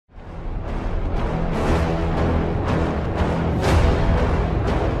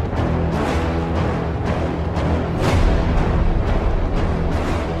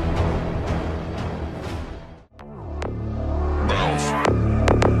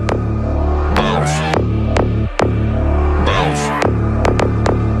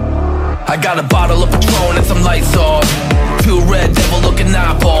got a bottle of Patron and some lights off. Two red devil looking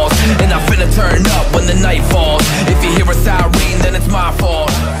eyeballs, and I'm finna turn up when the night falls. If you hear a siren, then it's my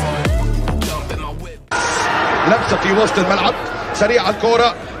fault. لمسه في وسط الملعب سريعه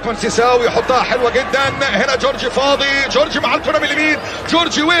الكوره كونسيساو يحطها حلوه جدا. هنا جورجي فاضي، جورجي مع الكره من اليمين،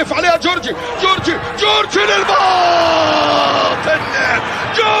 جورجي وقف عليها، جورجي للباطن،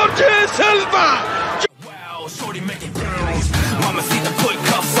 جورجي سيلفا. Mama see the put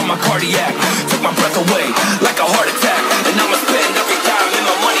cuffs on my cardiac, took my breath away like a heart attack, and I'ma spend every dime and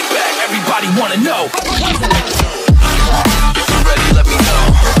my money back. Everybody wanna know. If you're ready, let me know.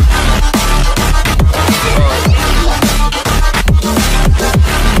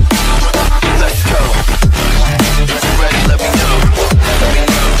 Let's go. If you're ready, let me know. Let me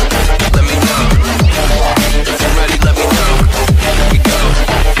know. Let me know. If you're ready, let me know. Here we go.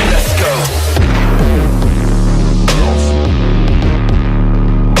 Let's go.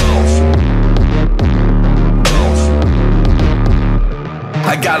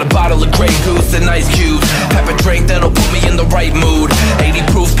 I got a bottle of Grey Goose and ice cubes. Have a drink that'll put me in the right mood. 80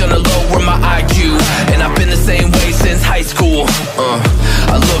 proof's gonna lower my IQ, and I've been the same way since high school.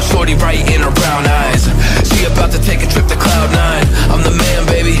 I look shorty right in her brown eyes. She about to take a trip to Cloud 9. I'm the man,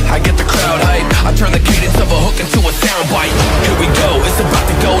 baby, I get the crowd hype. I turn the cadence of a hook into a sound bite. Here we go, it's about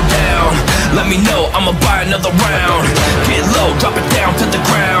to go down. Let me know, I'ma buy another round. Get low, drop it down to the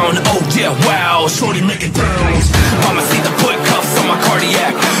ground. Oh yeah, wow, shorty making bounce. Mama see the put cuffs on my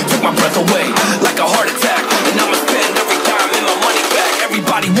cardiac, took my breath away like a heart attack, and I'ma spend every dime and my money back.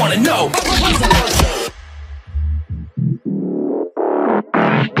 Everybody wanna know.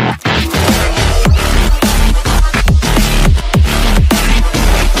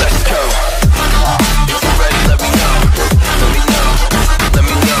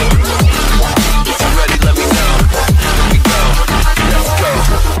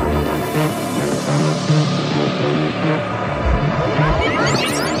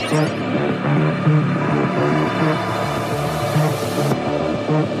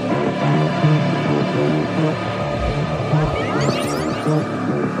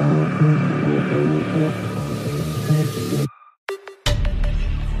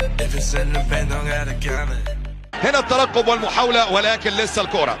 هنا الترقب والمحاولة، ولكن لسه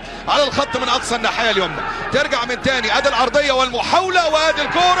الكرة على الخط من أقصى الناحية اليمنى، ترجع من تاني، ادي العرضية والمحاولة، وادي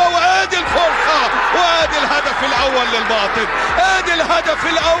الكرة، وادي الفرصة، وادي الهدف الأول للباطن، ادي الهدف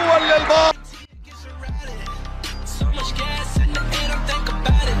الأول للباطن.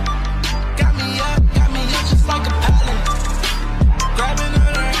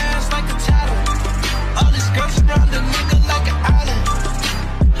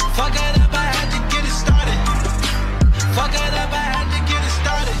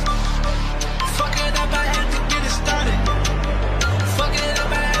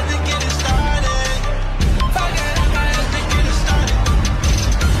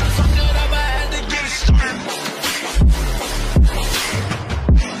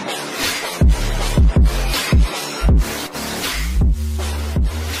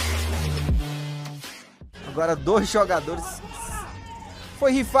 Agora dois jogadores.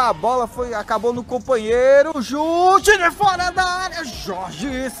 Foi rifar a bola, acabou no companheiro. Chute de fora da área.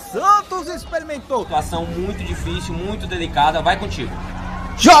 Jorge Santos experimentou. Situação muito difícil, muito delicada. Vai contigo.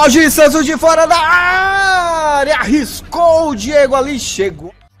 Jorge Santos de fora da área. Arriscou o Diego ali.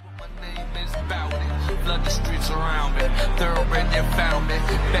 Chegou.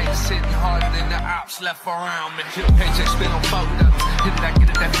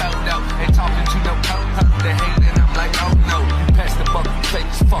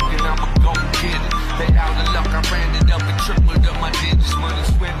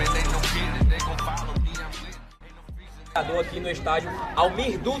 Aqui no estádio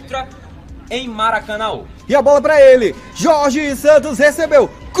Almir Dutra, em Maracanã. E a bola para ele. Jorge Santos recebeu,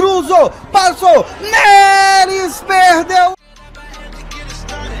 cruzou, passou, Neres perdeu.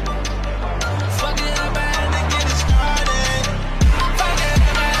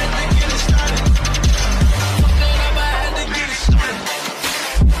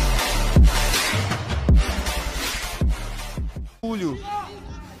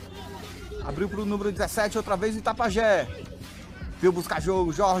 Abriu para o número 17, outra vez o Itapajé. Veio buscar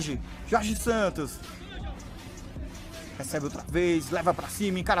jogo, Jorge Santos. Recebe outra vez, leva para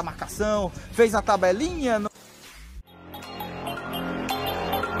cima, encara a marcação. Fez a tabelinha.